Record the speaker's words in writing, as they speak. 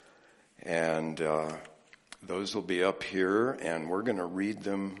And those will be up here, and we're going to read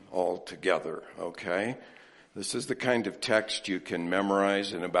them all together, okay? This is the kind of text you can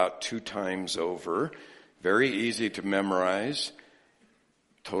memorize in about 2 times over. Very easy to memorize,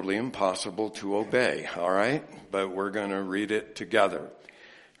 totally impossible to obey, all right? But we're going to read it together.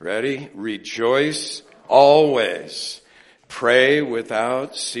 Ready? Rejoice always. Pray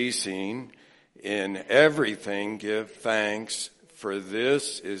without ceasing. In everything give thanks, for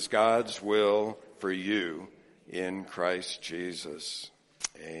this is God's will for you in Christ Jesus.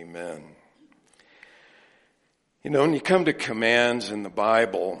 Amen. You know, when you come to commands in the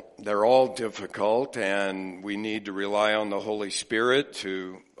Bible, they're all difficult, and we need to rely on the Holy Spirit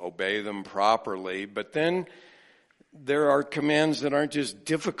to obey them properly. But then there are commands that aren't just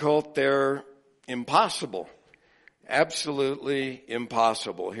difficult, they're impossible. Absolutely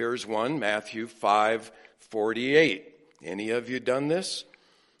impossible. Here's one, Matthew 5:48. Any of you done this?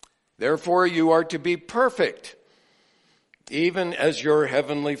 Therefore you are to be perfect, even as your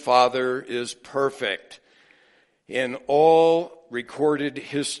heavenly Father is perfect. In all recorded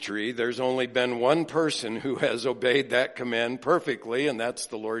history, there's only been one person who has obeyed that command perfectly, and that's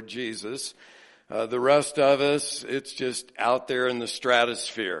the Lord Jesus. The rest of us, it's just out there in the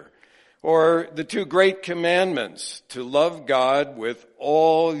stratosphere. Or the 2 great commandments, to love God with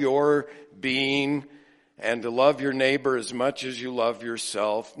all your being and to love your neighbor as much as you love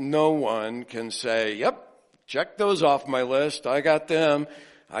yourself. No one can say, yep, check those off my list. I got them.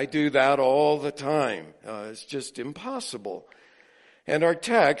 I do that all the time. It's just impossible. And our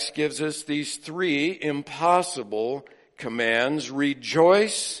text gives us these 3 impossible commands.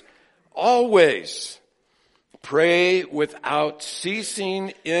 Rejoice always. Pray without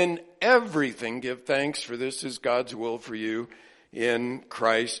ceasing. In everything give thanks, for this is God's will for you in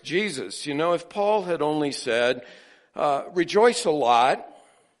Christ Jesus. You know, if Paul had only said, rejoice a lot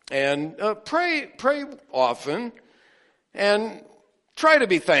and pray often and try to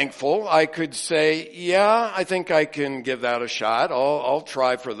be thankful, I could say, yeah, I think I can give that a shot. I'll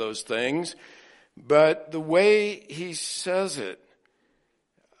try for those things. But the way he says it,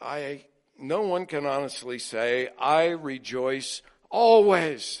 no one can honestly say, I rejoice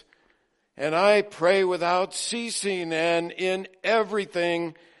always, and I pray without ceasing, and in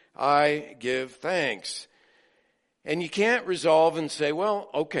everything I give thanks. And you can't resolve and say, well,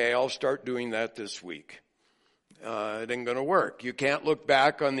 okay, I'll start doing that this week. It ain't going to work. You can't look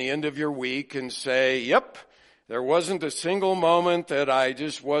back on the end of your week and say, yep, there wasn't a single moment that I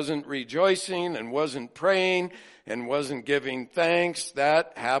just wasn't rejoicing and wasn't praying and wasn't giving thanks.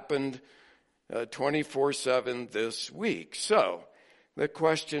 That happened 24/7 this week. So the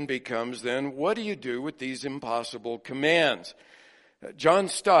question becomes then, what do you do with these impossible commands? John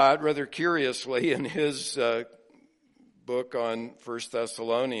Stott, rather curiously, in his book on 1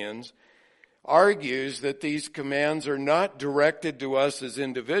 Thessalonians, argues that these commands are not directed to us as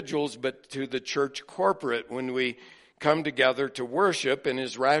individuals, but to the church corporate when we come together to worship. And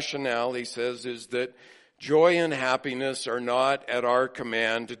his rationale, he says, is that joy and happiness are not at our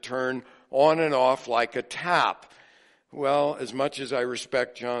command to turn on and off like a tap. Well, as much as I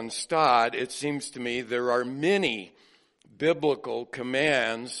respect John Stott, it seems to me there are many biblical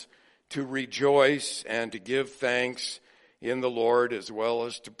commands to rejoice and to give thanks in the Lord, as well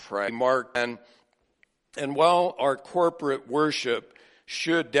as to pray. And while our corporate worship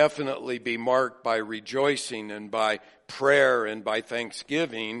should definitely be marked by rejoicing and by prayer and by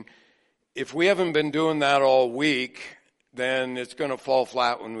thanksgiving, if we haven't been doing that all week, then it's going to fall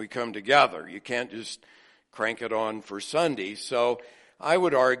flat when we come together. You can't just crank it on for Sunday. So I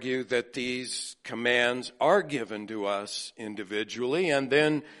would argue that these commands are given to us individually, and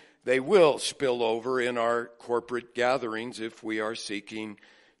then they will spill over in our corporate gatherings if we are seeking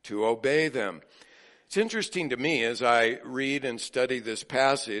to obey them. It's interesting to me as I read and study this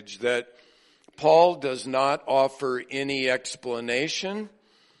passage that Paul does not offer any explanation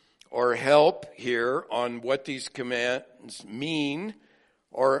or help here on what these commands mean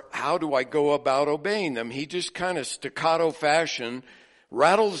or how do I go about obeying them. He just kind of staccato fashion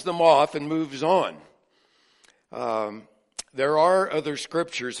rattles them off and moves on. There are other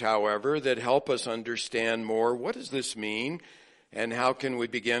scriptures, however, that help us understand more. What does this mean? And how can we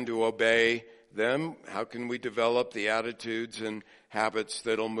begin to obey them? How can we develop the attitudes and habits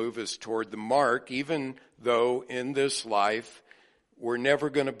that'll move us toward the mark, even though in this life we're never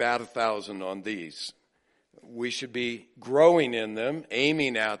going to bat 1,000 on these. We should be growing in them,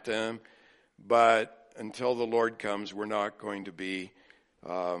 aiming at them, but until the Lord comes, we're not going to be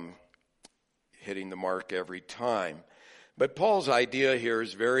hitting the mark every time. But Paul's idea here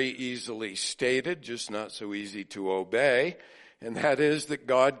is very easily stated, just not so easy to obey. and that is that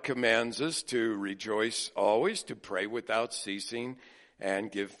God commands us to rejoice always, to pray without ceasing,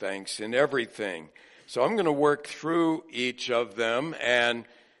 and give thanks in everything. So I'm going to work through each of them and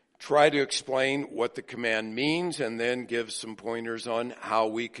try to explain what the command means and then give some pointers on how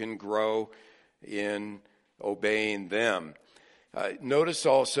we can grow in obeying them. Notice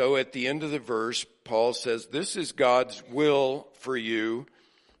also at the end of the verse, Paul says, this is God's will for you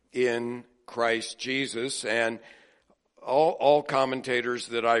in Christ Jesus. And all commentators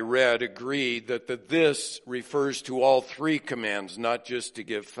that I read agreed that the this refers to all three commands, not just to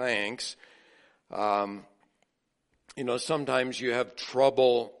give thanks. Sometimes you have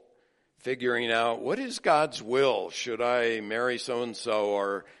trouble figuring out what is God's will. Should I marry so-and-so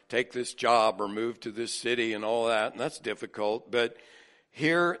or take this job or move to this city and all that? And that's difficult. But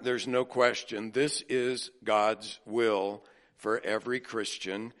here, there's no question. This is God's will for every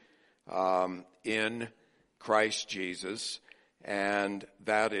Christian in Christ Jesus. And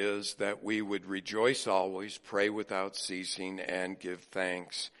that is that we would rejoice always, pray without ceasing, and give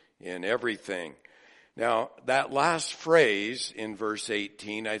thanks in everything. Now, that last phrase in verse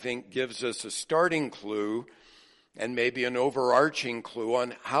 18, I think, gives us a starting clue and maybe an overarching clue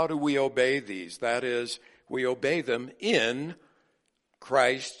on how do we obey these. That is, we obey them in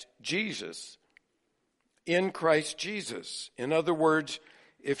Christ Jesus. In Christ Jesus. In other words,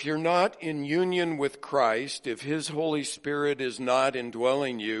 if you're not in union with Christ, if His Holy Spirit is not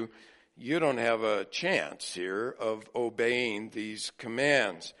indwelling you, you don't have a chance here of obeying these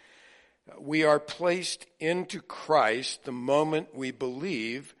commands. We are placed into Christ the moment we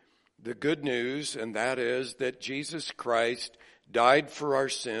believe the good news, and that is that Jesus Christ died for our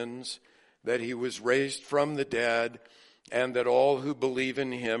sins, that He was raised from the dead, and that all who believe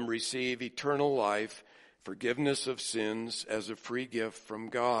in Him receive eternal life, forgiveness of sins as a free gift from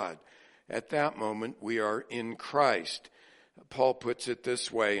God. At that moment, we are in Christ. Paul puts it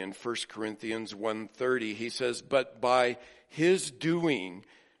this way in 1 Corinthians 1:30. He says, but by His doing,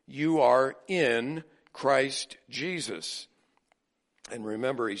 you are in Christ Jesus. And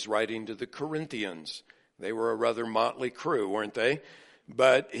remember, he's writing to the Corinthians. They were a rather motley crew, weren't they?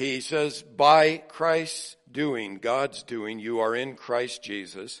 But he says, by Christ's doing, God's doing, you are in Christ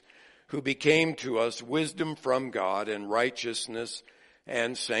Jesus, who became to us wisdom from God and righteousness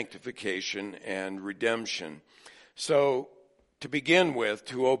and sanctification and redemption. So, to begin with,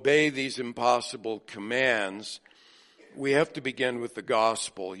 to obey these impossible commands, we have to begin with the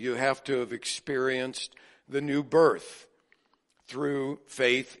gospel. You have to have experienced the new birth through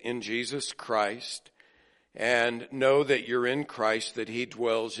faith in Jesus Christ and know that you're in Christ, that He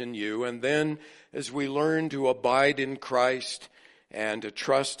dwells in you. And then as we learn to abide in Christ and to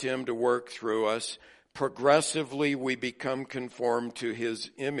trust Him to work through us, progressively we become conformed to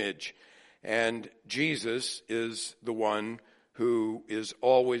His image. And Jesus is the one who is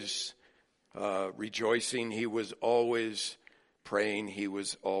always rejoicing. He was always praying. He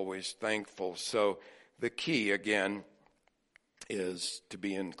was always thankful. So the key, again, is to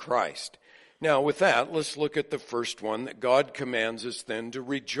be in Christ. Now, with that, let's look at the first one, that God commands us then to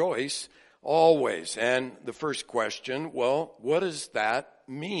rejoice always. And the first question, well, what does that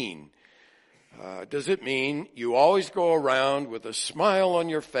mean? Does it mean you always go around with a smile on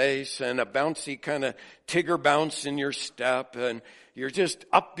your face and a bouncy kind of Tigger bounce in your step, and you're just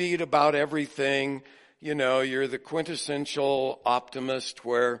upbeat about everything? You know, you're the quintessential optimist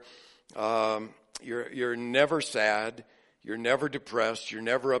where you're never sad, you're never depressed, you're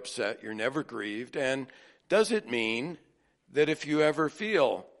never upset, you're never grieved. And does it mean that if you ever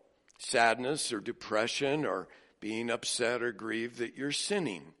feel sadness or depression or being upset or grieved that you're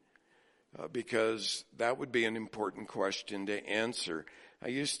sinning? Because that would be an important question to answer. I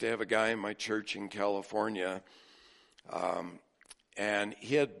used to have a guy in my church in California, and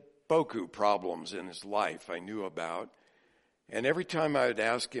he had beaucoup problems in his life I knew about. And every time I would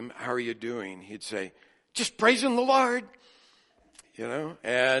ask him, how are you doing? He'd say, just praising the Lord. You know,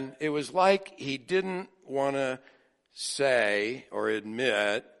 and it was like he didn't want to say or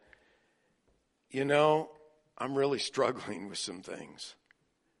admit, you know, I'm really struggling with some things.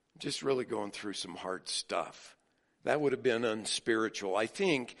 Just really going through some hard stuff. That would have been unspiritual. I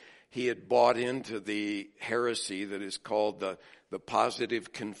think he had bought into the heresy that is called the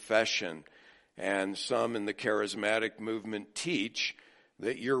positive confession. And some in the charismatic movement teach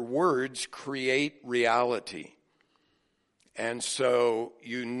that your words create reality. And so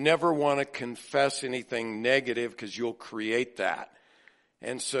you never want to confess anything negative because you'll create that.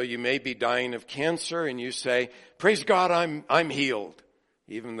 And so you may be dying of cancer and you say, praise God, I'm healed,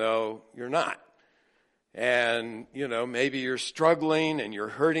 even though you're not. And, you know, maybe you're struggling and you're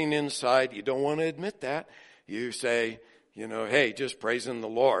hurting inside. You don't want to admit that. You say, hey, just praising the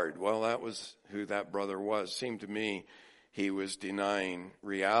Lord. Well, that was who that brother was. Seemed to me he was denying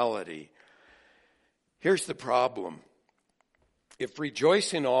reality. Here's the problem. If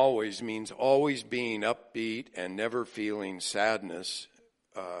rejoicing always means always being upbeat and never feeling sadness,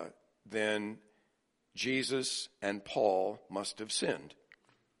 then Jesus and Paul must have sinned.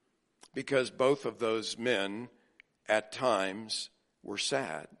 Because both of those men at times were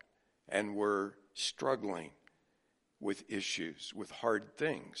sad and were struggling with issues, with hard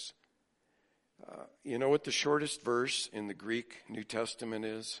things. You know what the shortest verse in the Greek New Testament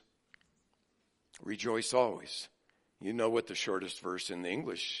is? Rejoice always. You know what the shortest verse in the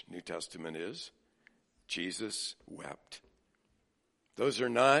English New Testament is? Jesus wept. Those are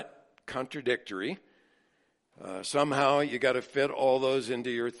not contradictory. Somehow you got to fit all those into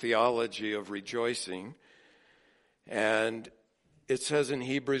your theology of rejoicing. And it says in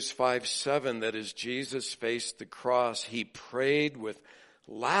Hebrews 5:7 that as Jesus faced the cross, he prayed with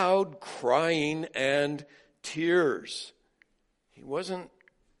loud crying and tears. He wasn't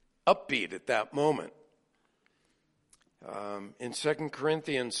upbeat at that moment. In 2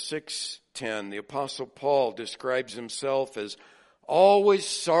 Corinthians 6:10, the Apostle Paul describes himself as always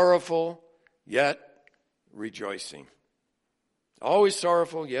sorrowful, yet rejoicing. Always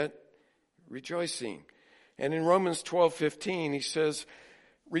sorrowful, yet rejoicing. And in Romans 12:15, he says,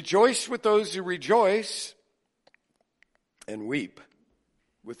 rejoice with those who rejoice and weep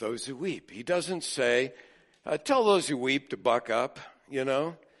with those who weep. He doesn't say, tell those who weep to buck up,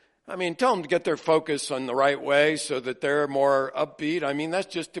 tell them to get their focus on the right way so that they're more upbeat.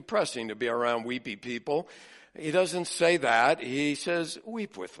 That's just depressing to be around weepy people. He doesn't say that. He says,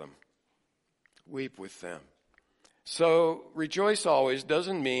 weep with them. Weep with them. So rejoice always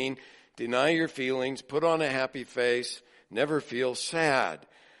doesn't mean deny your feelings, put on a happy face, never feel sad.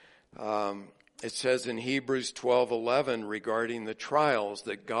 It says in Hebrews 12:11 regarding the trials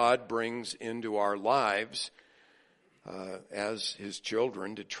that God brings into our lives as his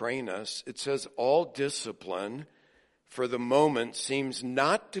children to train us. It says all discipline for the moment seems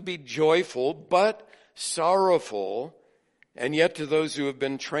not to be joyful but sorrowful, and yet to those who have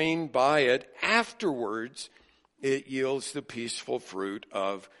been trained by it, afterwards it yields the peaceful fruit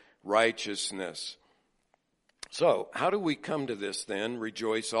of righteousness. So, how do we come to this then?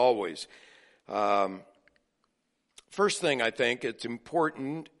 Rejoice always. First thing, I think it's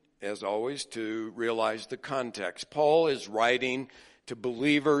important, as always, to realize the context. Paul is writing to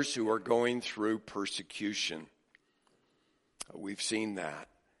believers who are going through persecution. We've seen that.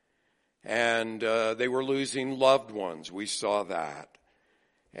 And they were losing loved ones. We saw that.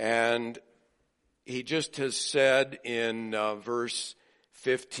 And he just has said in verse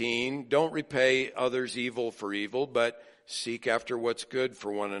 15, don't repay others evil for evil, but seek after what's good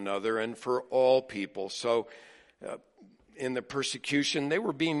for one another and for all people. So in the persecution, they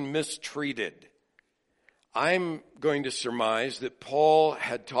were being mistreated. I'm going to surmise that Paul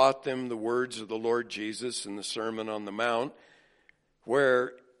had taught them the words of the Lord Jesus in the Sermon on the Mount,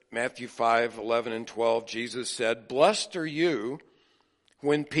 where Matthew 5:11 and 12, Jesus said, blessed are you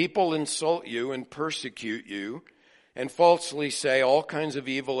when people insult you and persecute you and falsely say all kinds of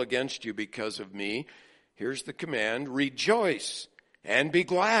evil against you because of me. Here's the command, rejoice and be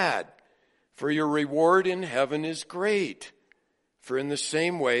glad, for your reward in heaven is great. For in the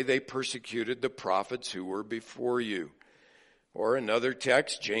same way they persecuted the prophets who were before you. Or another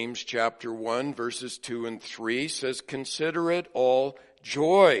text, James chapter 1, verses 2 and 3 says, consider it all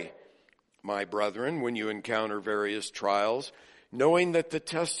joy, my brethren, when you encounter various trials, knowing that the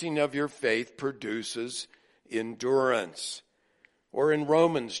testing of your faith produces endurance. Or in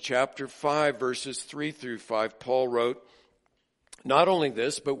Romans chapter 5, verses 3 through 5, Paul wrote, not only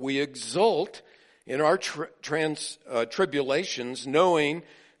this, but we exult in our tribulations, knowing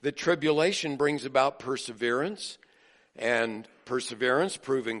that tribulation brings about perseverance, and perseverance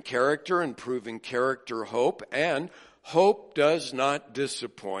proving character, and proving character hope, and hope does not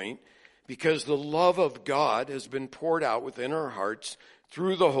disappoint, because the love of God has been poured out within our hearts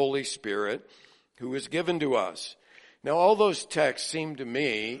through the Holy Spirit who is given to us. Now, all those texts seem to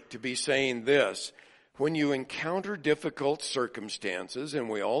me to be saying this: when you encounter difficult circumstances, and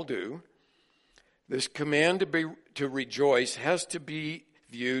we all do, this command to rejoice has to be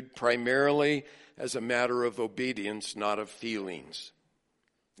viewed primarily as a matter of obedience, not of feelings.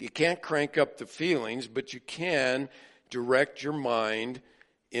 You can't crank up the feelings, but you can direct your mind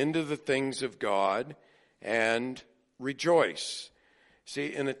into the things of God and rejoice. See,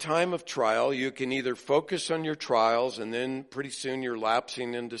 in a time of trial, you can either focus on your trials and then pretty soon you're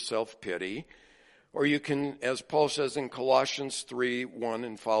lapsing into self-pity, Or you can, as Paul says in Colossians 3:1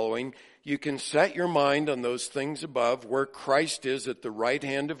 and following, you can set your mind on those things above where Christ is at the right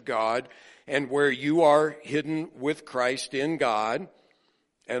hand of God and where you are hidden with Christ in God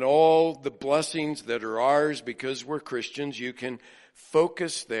and all the blessings that are ours because we're Christians. You can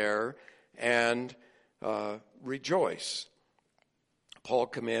focus there and rejoice. Paul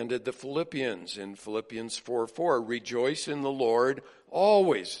commanded the Philippians in Philippians 4:4, rejoice in the Lord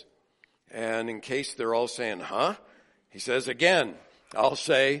always. And in case they're all saying, huh? He says again, I'll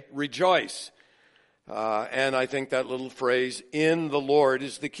say rejoice. And I think that little phrase, in the Lord,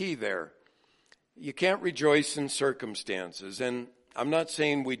 is the key there. You can't rejoice in circumstances. And I'm not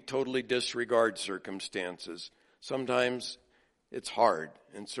saying we totally disregard circumstances. Sometimes it's hard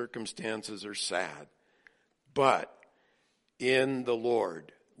and circumstances are sad. But in the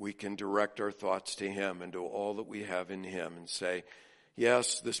Lord, we can direct our thoughts to Him and to all that we have in Him and say,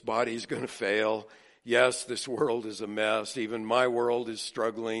 yes, this body is going to fail. Yes, this world is a mess. Even my world is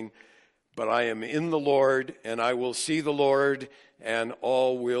struggling. But I am in the Lord, and I will see the Lord, and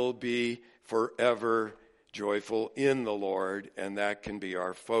all will be forever joyful in the Lord, and that can be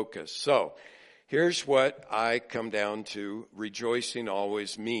our focus. So, here's what I come down to. Rejoicing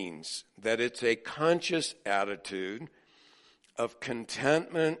always means that it's a conscious attitude of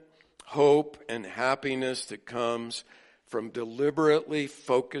contentment, hope, and happiness that comes from deliberately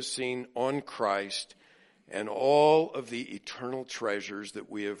focusing on Christ and all of the eternal treasures that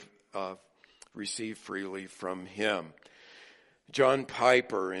we have received freely from Him. John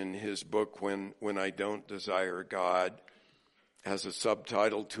Piper, in his book, When I Don't Desire God, has a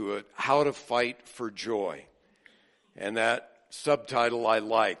subtitle to it, How to Fight for Joy. And that subtitle I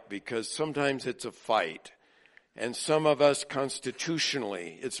like because sometimes it's a fight. And some of us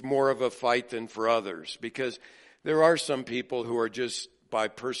constitutionally, it's more of a fight than for others because there are some people who are just by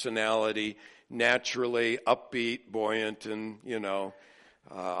personality naturally upbeat, buoyant, and,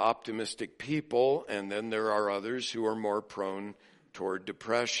 optimistic people. And then there are others who are more prone toward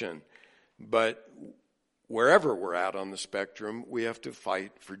depression. But wherever we're at on the spectrum, we have to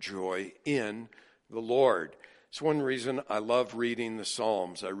fight for joy in the Lord. It's one reason I love reading the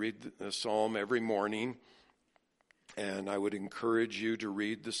Psalms. I read the Psalm every morning, and I would encourage you to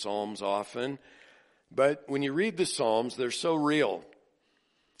read the Psalms often. But when you read the Psalms, they're so real.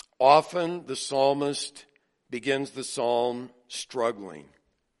 Often the psalmist begins the psalm struggling.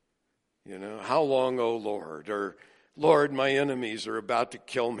 How long, O Lord? Or, Lord, my enemies are about to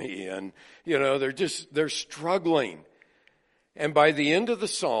kill me. And, they're struggling. And by the end of the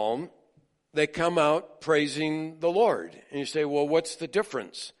psalm, they come out praising the Lord. And you say, well, what's the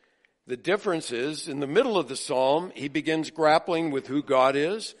difference? The difference is, in the middle of the psalm, he begins grappling with who God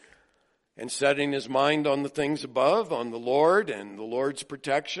is and setting his mind on the things above, on the Lord and the Lord's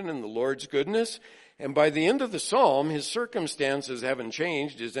protection and the Lord's goodness. And by the end of the psalm, his circumstances haven't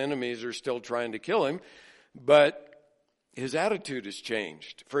changed. His enemies are still trying to kill him, but his attitude has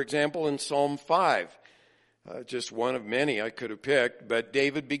changed. For example, in Psalm 5, just one of many I could have picked, but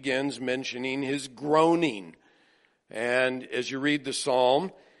David begins mentioning his groaning. And as you read the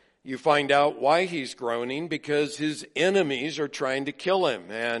psalm, you find out why he's groaning, because his enemies are trying to kill him.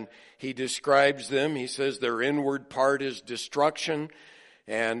 And he describes them. He says their inward part is destruction,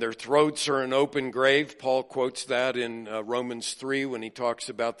 and their throats are an open grave. Paul quotes that in Romans 3 when he talks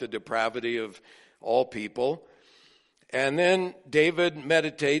about the depravity of all people. And then David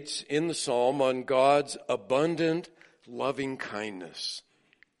meditates in the psalm on God's abundant loving kindness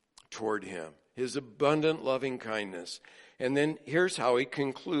toward him. His abundant loving kindness. And then here's how he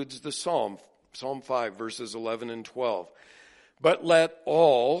concludes the psalm. Psalm 5, verses 11 and 12. But let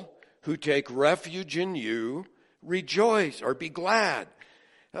all who take refuge in you rejoice or be glad.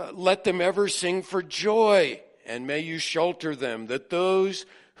 Let them ever sing for joy, and may you shelter them, that those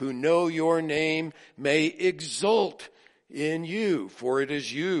who know your name may exult in you. For it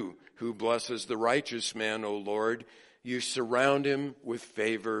is you who blesses the righteous man, O Lord. You surround him with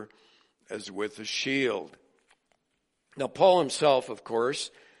favor as with a shield. Now, Paul himself, of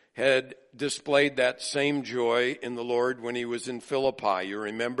course, had displayed that same joy in the Lord when he was in Philippi. You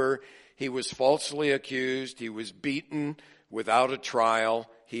remember, he was falsely accused. He was beaten without a trial,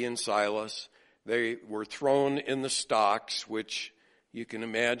 he and Silas. They were thrown in the stocks, which you can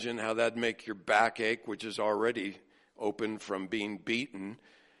imagine how that'd make your back ache, which is already open from being beaten.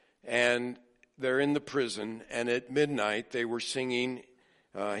 And they're in the prison, and at midnight they were singing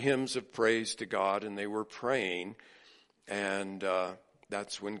hymns of praise to God, and they were praying. And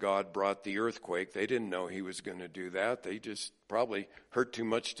that's when God brought the earthquake. They didn't know he was going to do that. They just probably hurt too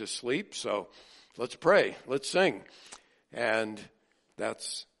much to sleep. So let's pray. Let's sing. And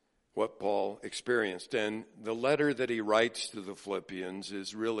that's what Paul experienced. And the letter that he writes to the Philippians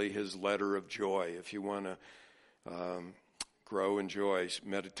is really his letter of joy. If you want to grow in joy,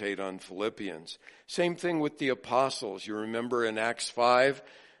 meditate on Philippians. Same thing with the apostles. You remember in Acts 5,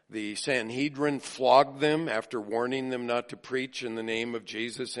 the Sanhedrin flogged them after warning them not to preach in the name of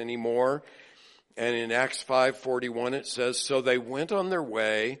Jesus anymore. And in Acts 5:41 it says, "So they went on their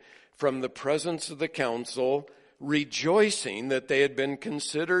way from the presence of the council, rejoicing that they had been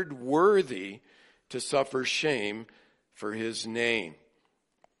considered worthy to suffer shame for his name."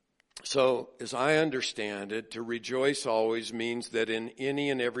 So, as I understand it, to rejoice always means that in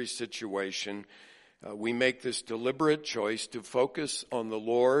any and every situation, we make this deliberate choice to focus on the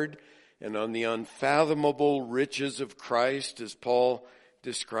Lord and on the unfathomable riches of Christ, as Paul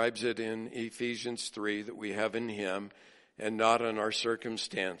describes it in Ephesians 3, that we have in him, and not on our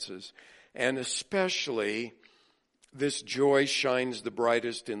circumstances. And especially, this joy shines the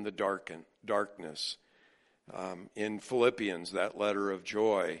brightest in the darkness. In Philippians, that letter of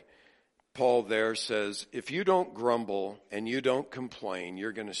joy, Paul there says, if you don't grumble and you don't complain,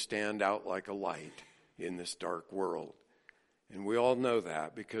 you're going to stand out like a light in this dark world. And we all know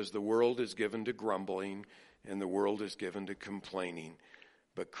that because the world is given to grumbling and the world is given to complaining.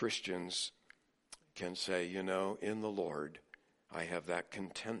 But Christians can say, in the Lord, I have that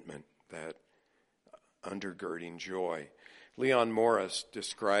contentment, that undergirding joy. Leon Morris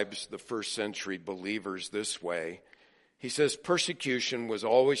describes the first century believers this way. He says, persecution was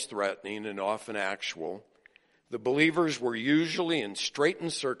always threatening and often actual. The believers were usually in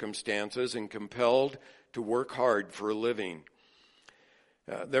straitened circumstances and compelled to work hard for a living.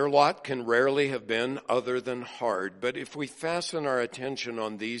 Their lot can rarely have been other than hard, but if we fasten our attention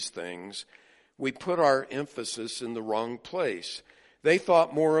on these things, we put our emphasis in the wrong place. They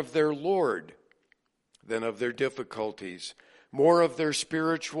thought more of their Lord than of their difficulties, more of their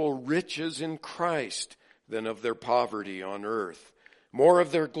spiritual riches in Christ than of their poverty on earth, more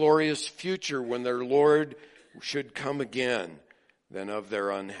of their glorious future when their Lord should come again than of their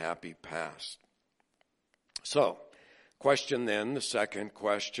unhappy past. So, the second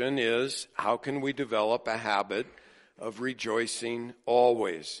question is, how can we develop a habit of rejoicing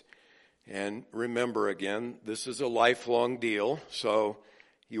always? And remember again, this is a lifelong deal, so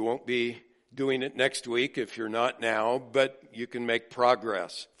you won't be doing it next week if you're not now, but you can make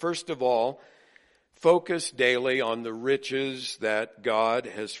progress. First of all, focus daily on the riches that God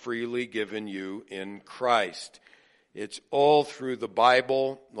has freely given you in Christ. It's all through the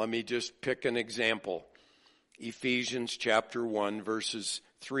Bible. Let me just pick an example. Ephesians chapter 1, verses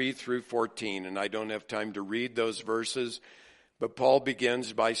 3 through 14. And I don't have time to read those verses, but Paul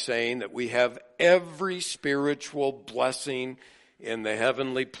begins by saying that we have every spiritual blessing in the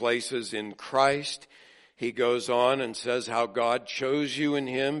heavenly places in Christ. He goes on and says how God chose you in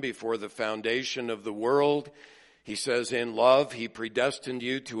him before the foundation of the world. He says in love, he predestined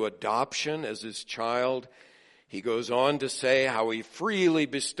you to adoption as his child. He goes on to say how he freely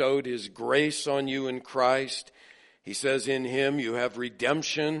bestowed his grace on you in Christ. He says in him you have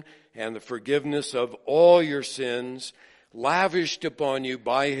redemption and the forgiveness of all your sins, lavished upon you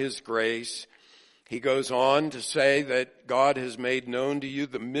by his grace. He goes on to say that God has made known to you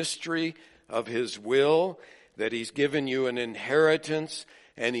the mystery of his will, that he's given you an inheritance,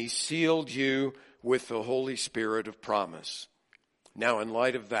 and he sealed you with the Holy Spirit of promise. Now, in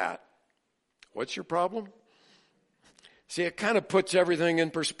light of that, what's your problem? See, it kind of puts everything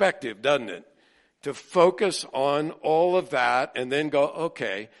in perspective, doesn't it? To focus on all of that and then go,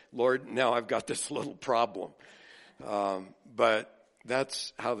 okay, Lord, now I've got this little problem. But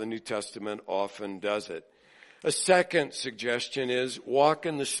that's how the New Testament often does it. A second suggestion is walk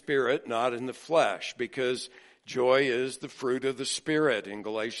in the Spirit, not in the flesh, because joy is the fruit of the Spirit in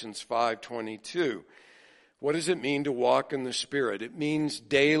Galatians 5:22. What does it mean to walk in the Spirit? It means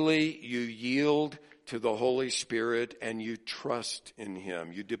daily you yield to the Holy Spirit and you trust in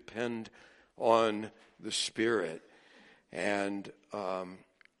him. You depend on the Spirit. And,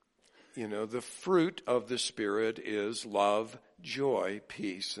 the fruit of the Spirit is love, joy,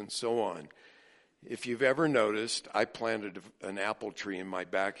 peace, and so on. If you've ever noticed, I planted an apple tree in my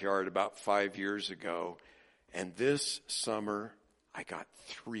backyard about 5 years ago, and this summer I got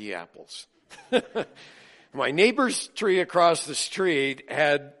 3 apples. My neighbor's tree across the street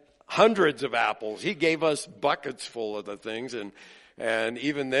had hundreds of apples. He gave us buckets full of the things, and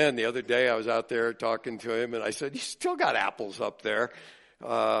even then, the other day I was out there talking to him, and I said, "You still got apples up there?"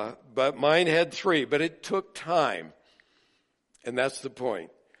 But mine had 3, but it took time. And that's the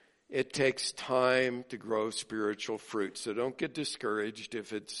point. It takes time to grow spiritual fruit. So don't get discouraged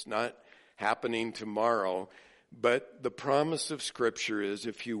if it's not happening tomorrow. But the promise of Scripture is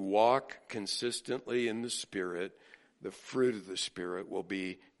if you walk consistently in the Spirit, the fruit of the Spirit will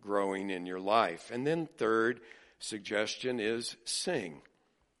be growing in your life. And then third suggestion is sing.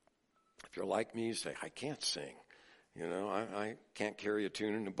 If you're like me, you say, I can't sing. I can't carry a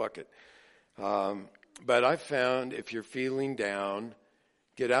tune in a bucket. But I found if you're feeling down,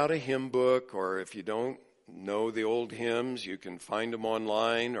 get out a hymn book, or if you don't know the old hymns, you can find them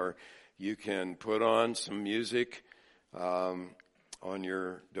online, or you can put on some music on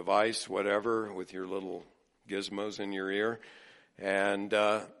your device, whatever, with your little gizmos in your ear, and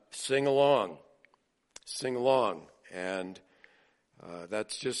sing along. Sing along. And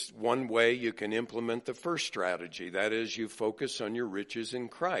that's just one way you can implement the first strategy. That is, you focus on your riches in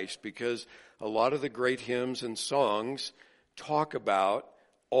Christ, because a lot of the great hymns and songs talk about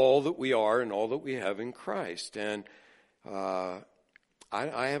all that we are and all that we have in Christ. And I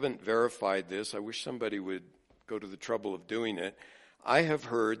haven't verified this. I wish somebody would go to the trouble of doing it. I have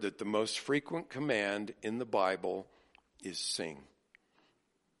heard that the most frequent command in the Bible is sing.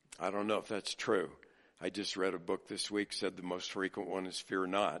 I don't know if that's true. I just read a book this week, said the most frequent one is fear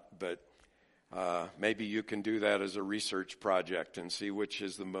not, but maybe you can do that as a research project and see which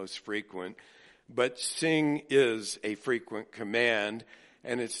is the most frequent. But sing is a frequent command,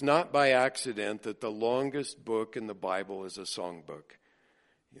 and it's not by accident that the longest book in the Bible is a songbook.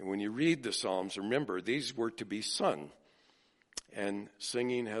 When you read the Psalms, remember, these were to be sung. And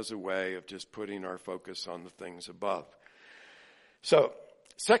singing has a way of just putting our focus on the things above. So,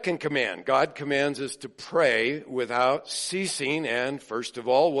 second command, God commands us to pray without ceasing. And first of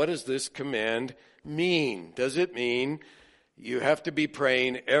all, what does this command mean? Does it mean you have to be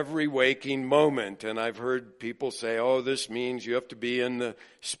praying every waking moment? And I've heard people say, this means you have to be in the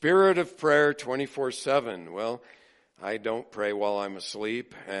spirit of prayer 24/7. Well, I don't pray while I'm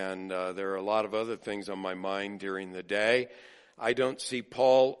asleep, and there are a lot of other things on my mind during the day. I don't see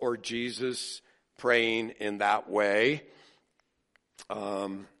Paul or Jesus praying in that way.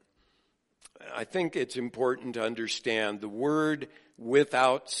 I think it's important to understand the word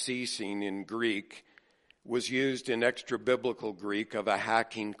without ceasing in Greek was used in extra-biblical Greek of a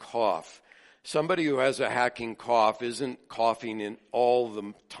hacking cough. Somebody who has a hacking cough isn't coughing in all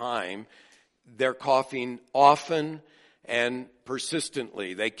the time. They're coughing often and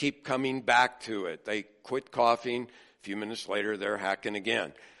persistently. They keep coming back to it. They quit coughing. A few minutes later, they're hacking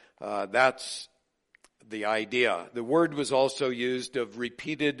again. That's the idea. The word was also used of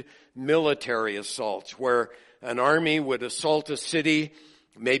repeated military assaults, where an army would assault a city.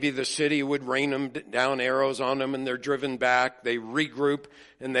 Maybe the city would rain them down arrows on them, and they're driven back. They regroup,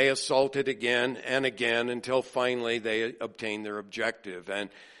 and they assault it again and again until finally they obtain their objective. And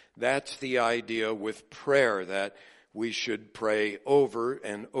that's the idea with prayer, that we should pray over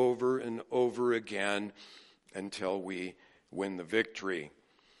and over and over again until we win the victory.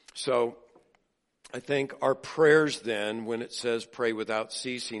 So I think our prayers then, when it says pray without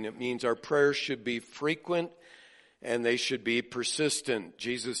ceasing, it means our prayers should be frequent and they should be persistent.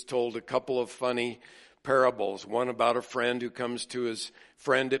 Jesus told a couple of funny parables. One about a friend who comes to his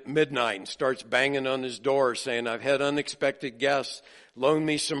friend at midnight and starts banging on his door saying, I've had unexpected guests, loan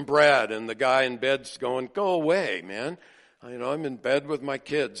me some bread. And the guy in bed's going, go away, man. I'm in bed with my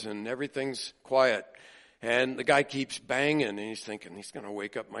kids and everything's quiet. And the guy keeps banging, and he's thinking, he's going to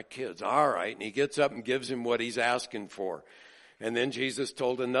wake up my kids. All right. And he gets up and gives him what he's asking for. And then Jesus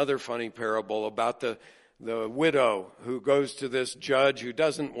told another funny parable about the widow who goes to this judge who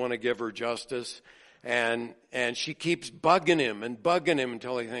doesn't want to give her justice. And she keeps bugging him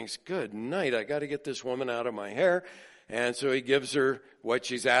until he thinks, good night, I got to get this woman out of my hair. And so he gives her what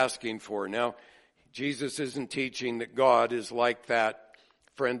she's asking for. Now, Jesus isn't teaching that God is like that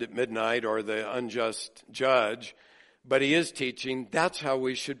friend at midnight or the unjust judge, but he is teaching that's how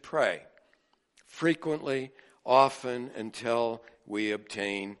we should pray. Frequently, often, until we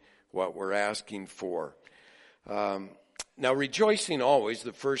obtain what we're asking for. Now, rejoicing always,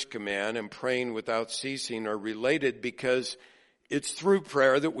 the first command, and praying without ceasing are related because it's through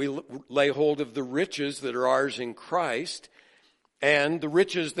prayer that we lay hold of the riches that are ours in Christ, and the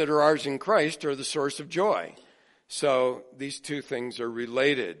riches that are ours in Christ are the source of joy. So these two things are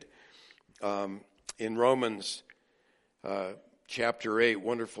related. In Romans chapter 8,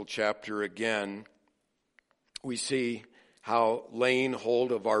 wonderful chapter again, we see how laying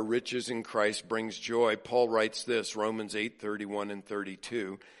hold of our riches in Christ brings joy. Paul writes this, Romans 8:31 and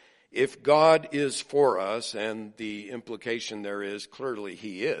 32. If God is for us, and the implication there is clearly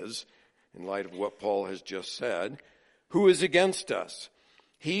he is, in light of what Paul has just said, who is against us?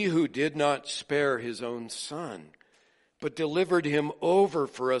 He who did not spare his own son, but delivered him over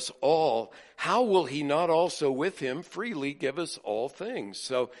for us all, how will he not also with him freely give us all things?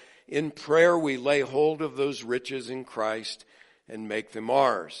 So in prayer, we lay hold of those riches in Christ and make them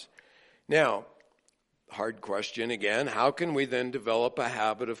ours. Now, hard question again, how can we then develop a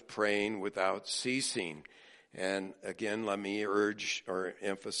habit of praying without ceasing? And again, let me urge or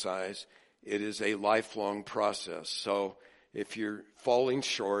emphasize, it is a lifelong process. So if you're falling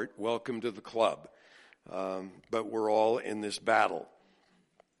short, welcome to the club. But we're all in this battle.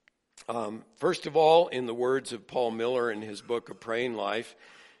 First of all, in the words of Paul Miller in his book, A Praying Life,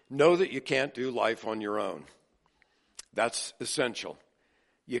 know that you can't do life on your own. That's essential.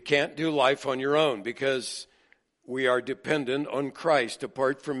 You can't do life on your own because we are dependent on Christ.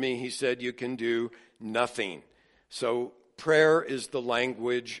 Apart from me, he said, you can do nothing. So prayer is the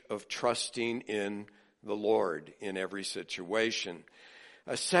language of trusting in the Lord in every situation.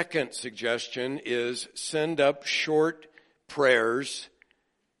 A second suggestion is send up short prayers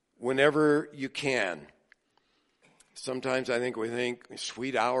whenever you can. Sometimes I think we think,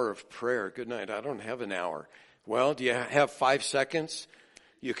 sweet hour of prayer. Good night. I don't have an hour. Well, do you have 5 seconds?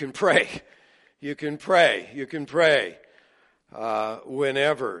 You can pray. You can pray. You can pray.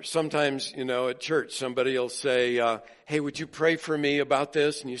 Whenever. Sometimes, at church, somebody will say, hey, would you pray for me about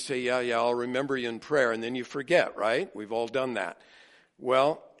this? And you say, yeah, I'll remember you in prayer. And then you forget, right? We've all done that.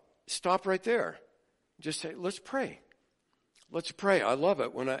 Well, stop right there. Just say, let's pray. Let's pray. I love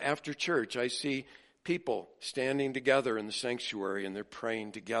it when after church I see people standing together in the sanctuary and they're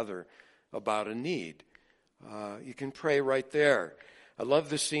praying together about a need. You can pray right there. I love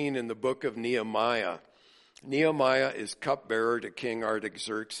the scene in the book of Nehemiah. Nehemiah is cupbearer to King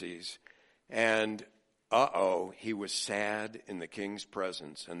Artaxerxes. And, he was sad in the king's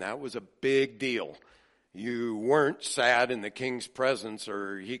presence. And that was a big deal. You weren't sad in the king's presence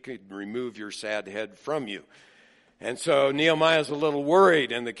or he could remove your sad head from you. And so Nehemiah's a little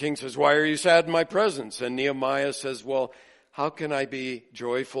worried and the king says, why are you sad in my presence? And Nehemiah says, well, how can I be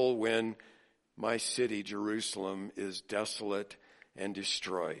joyful when my city, Jerusalem, is desolate and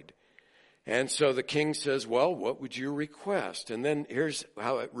destroyed? And so the king says, well, what would you request? And then here's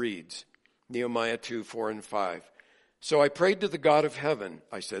how it reads, Nehemiah 2, 4 and 5. So I prayed to the God of heaven,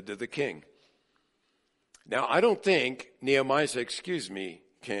 I said to the king. Now, I don't think Nehemiah said, excuse me,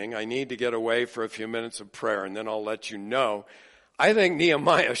 king, I need to get away for a few minutes of prayer and then I'll let you know. I think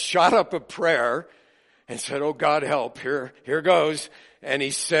Nehemiah shot up a prayer and said, oh God, help, here goes. And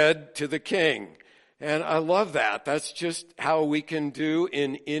he said to the king, and I love that. That's just how we can do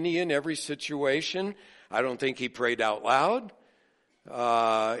in any and every situation. I don't think he prayed out loud.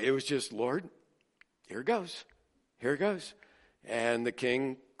 It was just, Lord, here goes. And the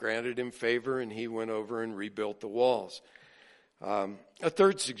king granted him favor and he went over and rebuilt the walls. A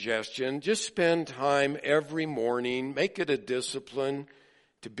third suggestion, just spend time every morning, make it a discipline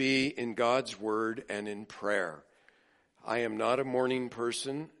to be in God's word and in prayer. I am not a morning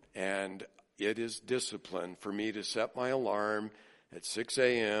person, and it is discipline for me to set my alarm at 6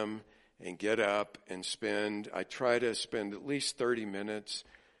 a.m. and get up and I try to spend at least 30 minutes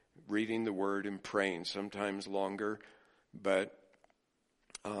reading the word and praying, sometimes longer, but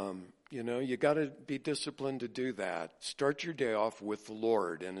you got to be disciplined to do that. Start your day off with the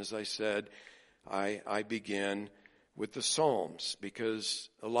Lord. And as I said, I begin with the Psalms because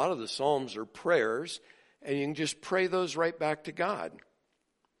a lot of the Psalms are prayers and you can just pray those right back to God.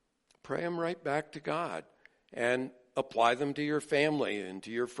 Pray them right back to God and apply them to your family and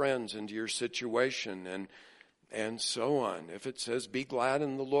to your friends and to your situation and so on. If it says be glad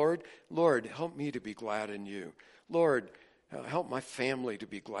in the Lord, Lord, help me to be glad in you. Lord, help my family to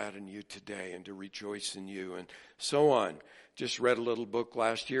be glad in you today and to rejoice in you and so on. Just read a little book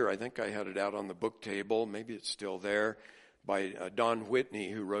last year. I think I had it out on the book table. Maybe it's still there by Don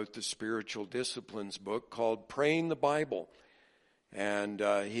Whitney, who wrote the Spiritual Disciplines book called Praying the Bible. And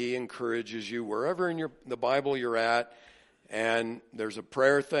he encourages you wherever in the Bible you're at and there's a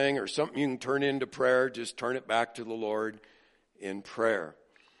prayer thing or something you can turn into prayer, just turn it back to the Lord in prayer.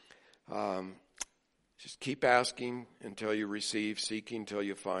 Just keep asking until you receive, seeking till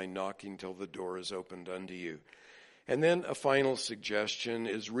you find, knocking till the door is opened unto you. And then a final suggestion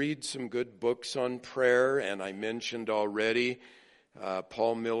is read some good books on prayer. And I mentioned already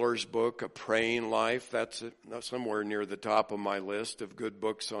Paul Miller's book, A Praying Life. That's somewhere near the top of my list of good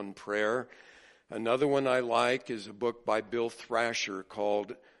books on prayer. Another one I like is a book by Bill Thrasher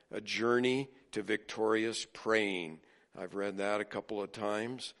called A Journey to Victorious Praying. I've read that a couple of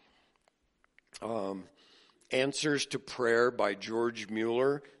times. Answers to Prayer by George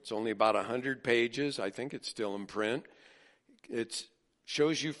Mueller. It's only about 100 pages. I think it's still in print. It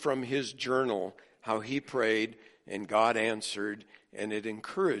shows you from his journal how he prayed and God answered, and it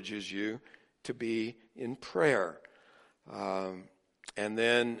encourages you to be in prayer. And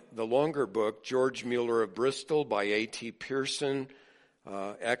then the longer book, George Mueller of Bristol by A.T. Pierson,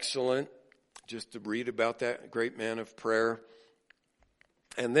 excellent, just to read about that great man of prayer.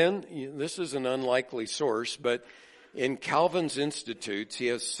 And then, this is an unlikely source, but in Calvin's Institutes, he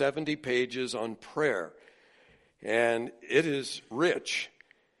has 70 pages on prayer, and it is rich.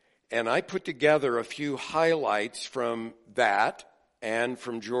 And I put together a few highlights from that and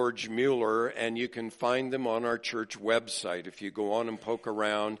from George Mueller, and you can find them on our church website. If you go on and poke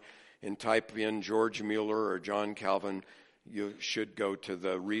around and type in George Mueller or John Calvin, you should go to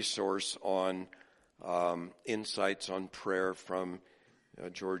the resource on insights on prayer from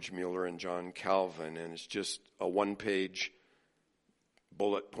George Mueller and John Calvin. And it's just a one-page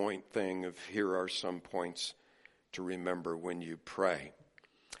bullet point thing of here are some points to remember when you pray.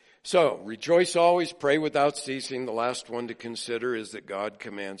 So, rejoice always, pray without ceasing. The last one to consider is that God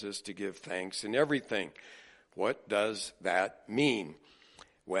commands us to give thanks in everything. What does that mean?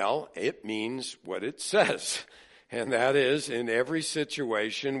 Well, it means what it says. And that is, in every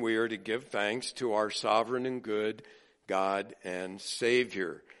situation, we are to give thanks to our sovereign and good God and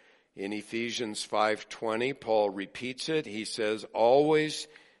Savior. In Ephesians 5:20, Paul repeats it. He says, always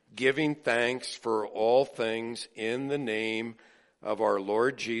giving thanks for all things in the name of our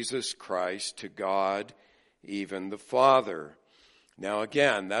Lord Jesus Christ to God, even the Father. Now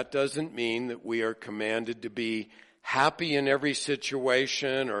again, that doesn't mean that we are commanded to be happy in every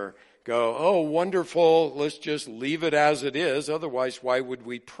situation or go, oh, wonderful, let's just leave it as it is. Otherwise, why would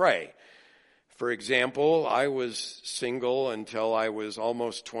we pray? For example, I was single until I was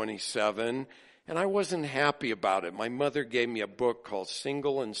almost 27, and I wasn't happy about it. My mother gave me a book called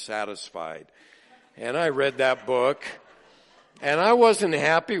Single and Satisfied, and I read that book, and I wasn't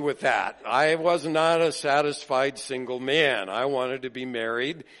happy with that. I was not a satisfied single man. I wanted to be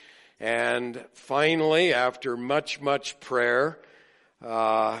married, and finally, after much prayer,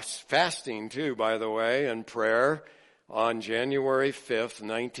 fasting too, by the way, and prayer, on January 5th,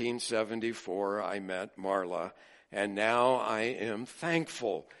 1974, I met Marla, and now I am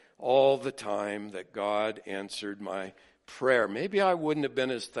thankful all the time that God answered my prayer. Maybe I wouldn't have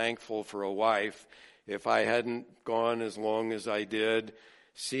been as thankful for a wife if I hadn't gone as long as I did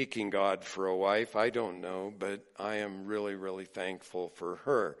seeking God for a wife. I don't know, but I am really thankful for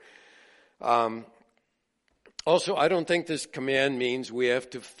her. Also, I don't think this command means we have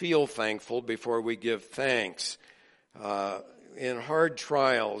to feel thankful before we give thanks. In hard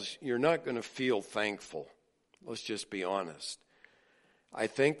trials, you're not going to feel thankful. Let's just be honest. I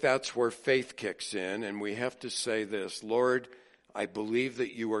think that's where faith kicks in, and we have to say this, Lord, I believe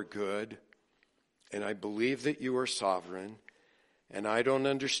that you are good, and I believe that you are sovereign, and I don't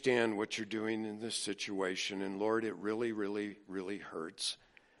understand what you're doing in this situation, and Lord, it really hurts.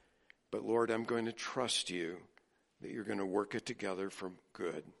 But Lord, I'm going to trust you that you're going to work it together for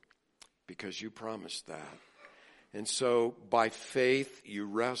good, because you promised that. And so by faith, you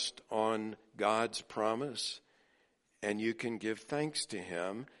rest on God's promise, and you can give thanks to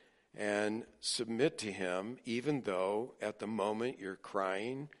him and submit to him, even though at the moment you're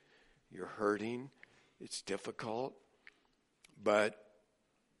crying, you're hurting, it's difficult, but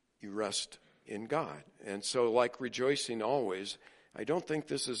you rest in God. And so like rejoicing always, I don't think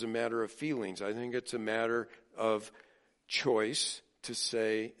this is a matter of feelings. I think it's a matter of choice to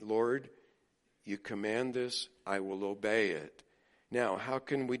say, Lord, you command this, I will obey it. Now, how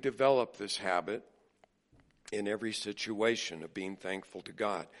can we develop this habit in every situation of being thankful to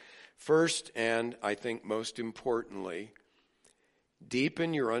God? First, and I think most importantly,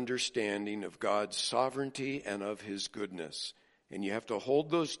 deepen your understanding of God's sovereignty and of his goodness. And you have to hold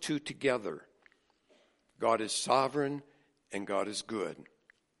those two together. God is sovereign and God is good.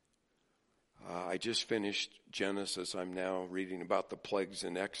 I just finished Genesis. I'm now reading about the plagues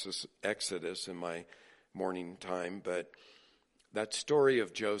in Exodus in my morning time. But that story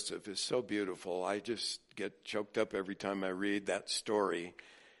of Joseph is so beautiful. I just get choked up every time I read that story.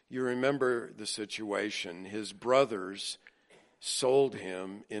 You remember the situation. His brothers sold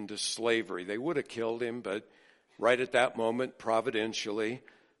him into slavery. They would have killed him, but right at that moment, providentially,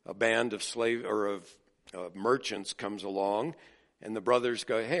 a band of merchants comes along. And the brothers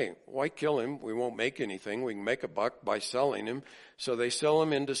go, hey, why kill him? We won't make anything. We can make a buck by selling him. So they sell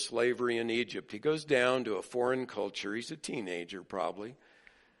him into slavery in Egypt. He goes down to a foreign culture. He's a teenager probably.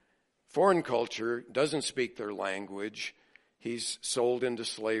 Foreign culture, doesn't speak their language. He's sold into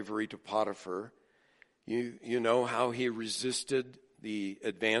slavery to Potiphar. You know how he resisted the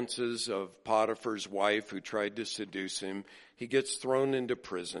advances of Potiphar's wife who tried to seduce him. He gets thrown into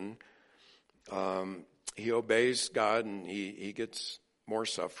prison. he obeys God and he gets more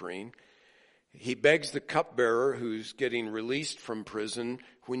suffering. He begs the cupbearer who's getting released from prison,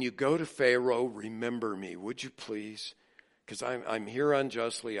 when you go to Pharaoh, remember me, would you please? Because I'm here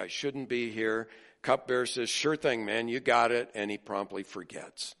unjustly. I shouldn't be here. Cupbearer says, sure thing, man, you got it. And he promptly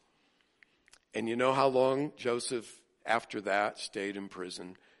forgets. And you know how long Joseph, after that, stayed in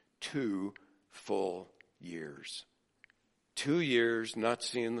prison? 2 full years. 2 years not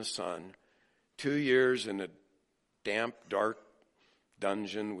seeing the sun. 2 years in a damp, dark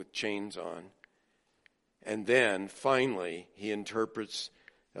dungeon with chains on. And then, finally, he interprets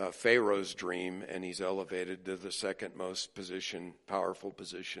Pharaoh's dream, and he's elevated to the second most powerful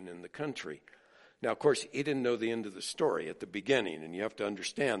position in the country. Now, of course, he didn't know the end of the story at the beginning, and you have to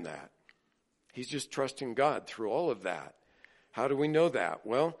understand that. He's just trusting God through all of that. How do we know that?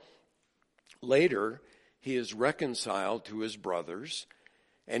 Well, later, he is reconciled to his brothers,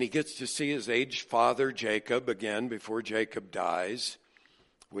 and he gets to see his aged father, Jacob, again before Jacob dies,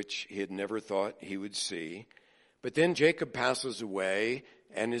 which he had never thought he would see. But then Jacob passes away,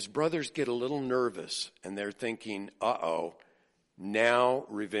 and his brothers get a little nervous, and they're thinking, uh-oh, now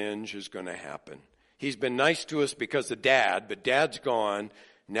revenge is going to happen. He's been nice to us because of Dad, but Dad's gone.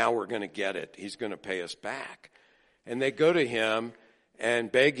 Now we're going to get it. He's going to pay us back. And they go to him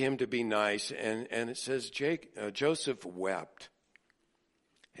and beg him to be nice, and it says Joseph wept.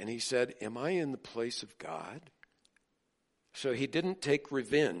 And he said, am I in the place of God? So he didn't take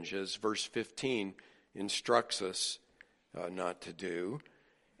revenge, as verse 15 instructs us not to do.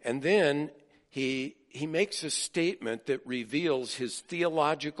 And then he makes a statement that reveals his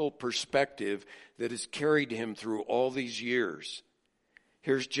theological perspective that has carried him through all these years.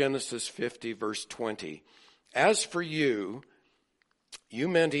 Here's Genesis 50, verse 20. As for you, you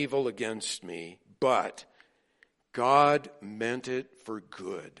meant evil against me, but God meant it for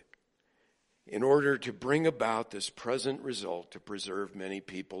good, in order to bring about this present result to preserve many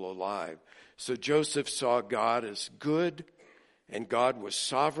people alive. So Joseph saw God as good, and God was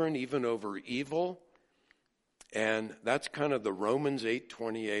sovereign even over evil. And that's kind of the Romans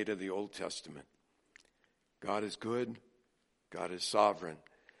 8:28 of the Old Testament. God is good. God is sovereign.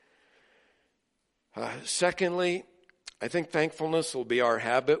 Secondly, I think thankfulness will be our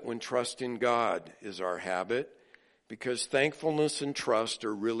habit when trust in God is our habit, because thankfulness and trust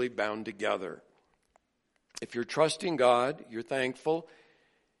are really bound together. If you're trusting God, you're thankful.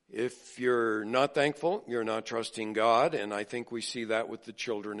 If you're not thankful, you're not trusting God. And I think we see that with the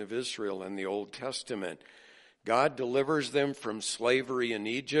children of Israel in the Old Testament. God delivers them from slavery in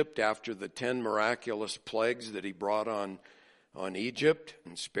Egypt after the 10 miraculous plagues that he brought on Egypt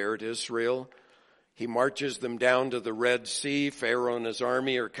and spared Israel. He marches them down to the Red Sea. Pharaoh and his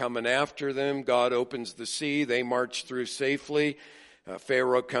army are coming after them. God opens the sea. They march through safely.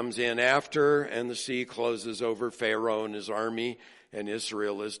 Pharaoh comes in after, and the sea closes over Pharaoh and his army, and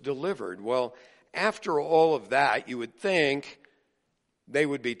Israel is delivered. Well, after all of that, you would think they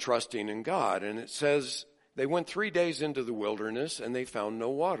would be trusting in God. And it says they went 3 days into the wilderness, and they found no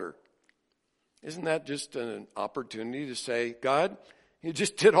water. Isn't that just an opportunity to say, God, you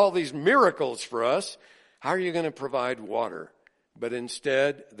just did all these miracles for us. How are you going to provide water? But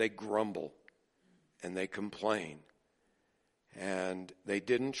instead, they grumble and they complain. And they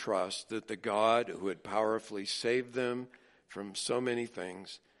didn't trust that the God who had powerfully saved them from so many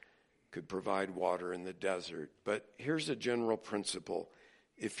things could provide water in the desert. But here's a general principle.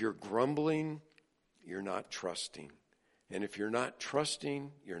 If you're grumbling, you're not trusting. And if you're not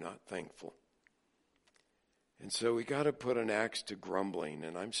trusting, you're not thankful. And so we got to put an axe to grumbling,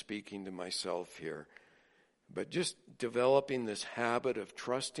 and I'm speaking to myself here. But just developing this habit of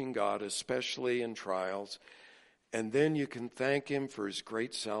trusting God, especially in trials, and then you can thank him for his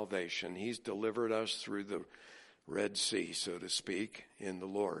great salvation. He's delivered us through the Red Sea, so to speak, in the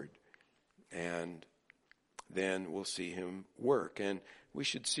Lord. And then we'll see him work. And we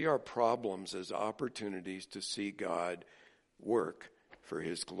should see our problems as opportunities to see God work for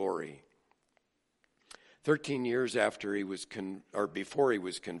his glory. 13 years after he was before he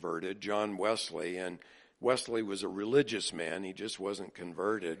was converted, John Wesley, and Wesley was a religious man, he just wasn't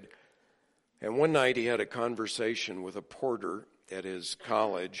converted. And one night he had a conversation with a porter at his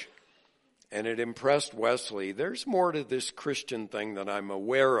college, and it impressed Wesley. There's more to this Christian thing that I'm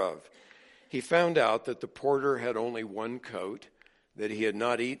aware of. He found out that the porter had only one coat, that he had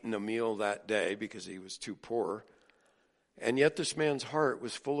not eaten a meal that day because he was too poor. And yet this man's heart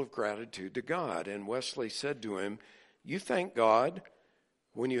was full of gratitude to God. And Wesley said to him, you thank God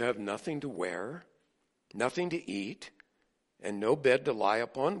when you have nothing to wear, nothing to eat, and no bed to lie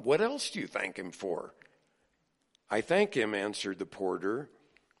upon? What else do you thank him for? I thank him, answered the porter,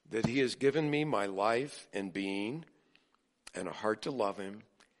 that he has given me my life and being, and a heart to love him,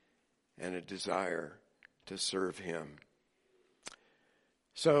 and a desire to serve him.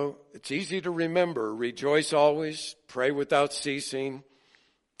 So it's easy to remember, rejoice always, pray without ceasing,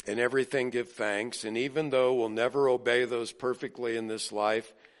 in everything give thanks. And even though we'll never obey those perfectly in this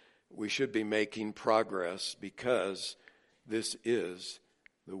life, we should be making progress because this is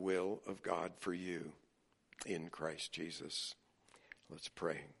the will of God for you in Christ Jesus. Let's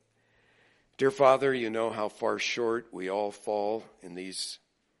pray. Dear Father, you know how far short we all fall in these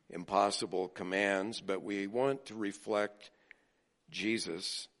impossible commands, but we want to reflect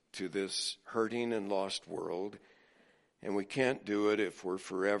Jesus to this hurting and lost world, and we can't do it if we're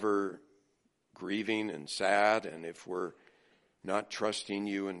forever grieving and sad, and if we're not trusting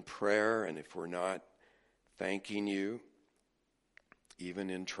you in prayer, and if we're not thanking you, even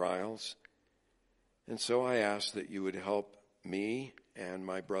in trials. And so I ask that you would help me and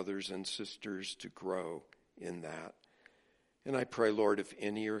my brothers and sisters to grow in that. And I pray, Lord, if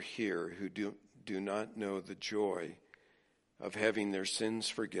any are here who do not know the joy of having their sins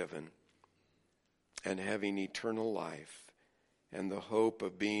forgiven and having eternal life and the hope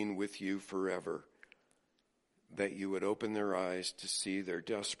of being with you forever, that you would open their eyes to see their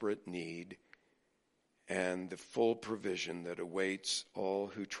desperate need and the full provision that awaits all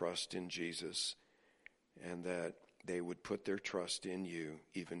who trust in Jesus, and that they would put their trust in you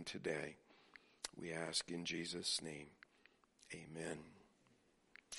even today. We ask in Jesus' name. Amen.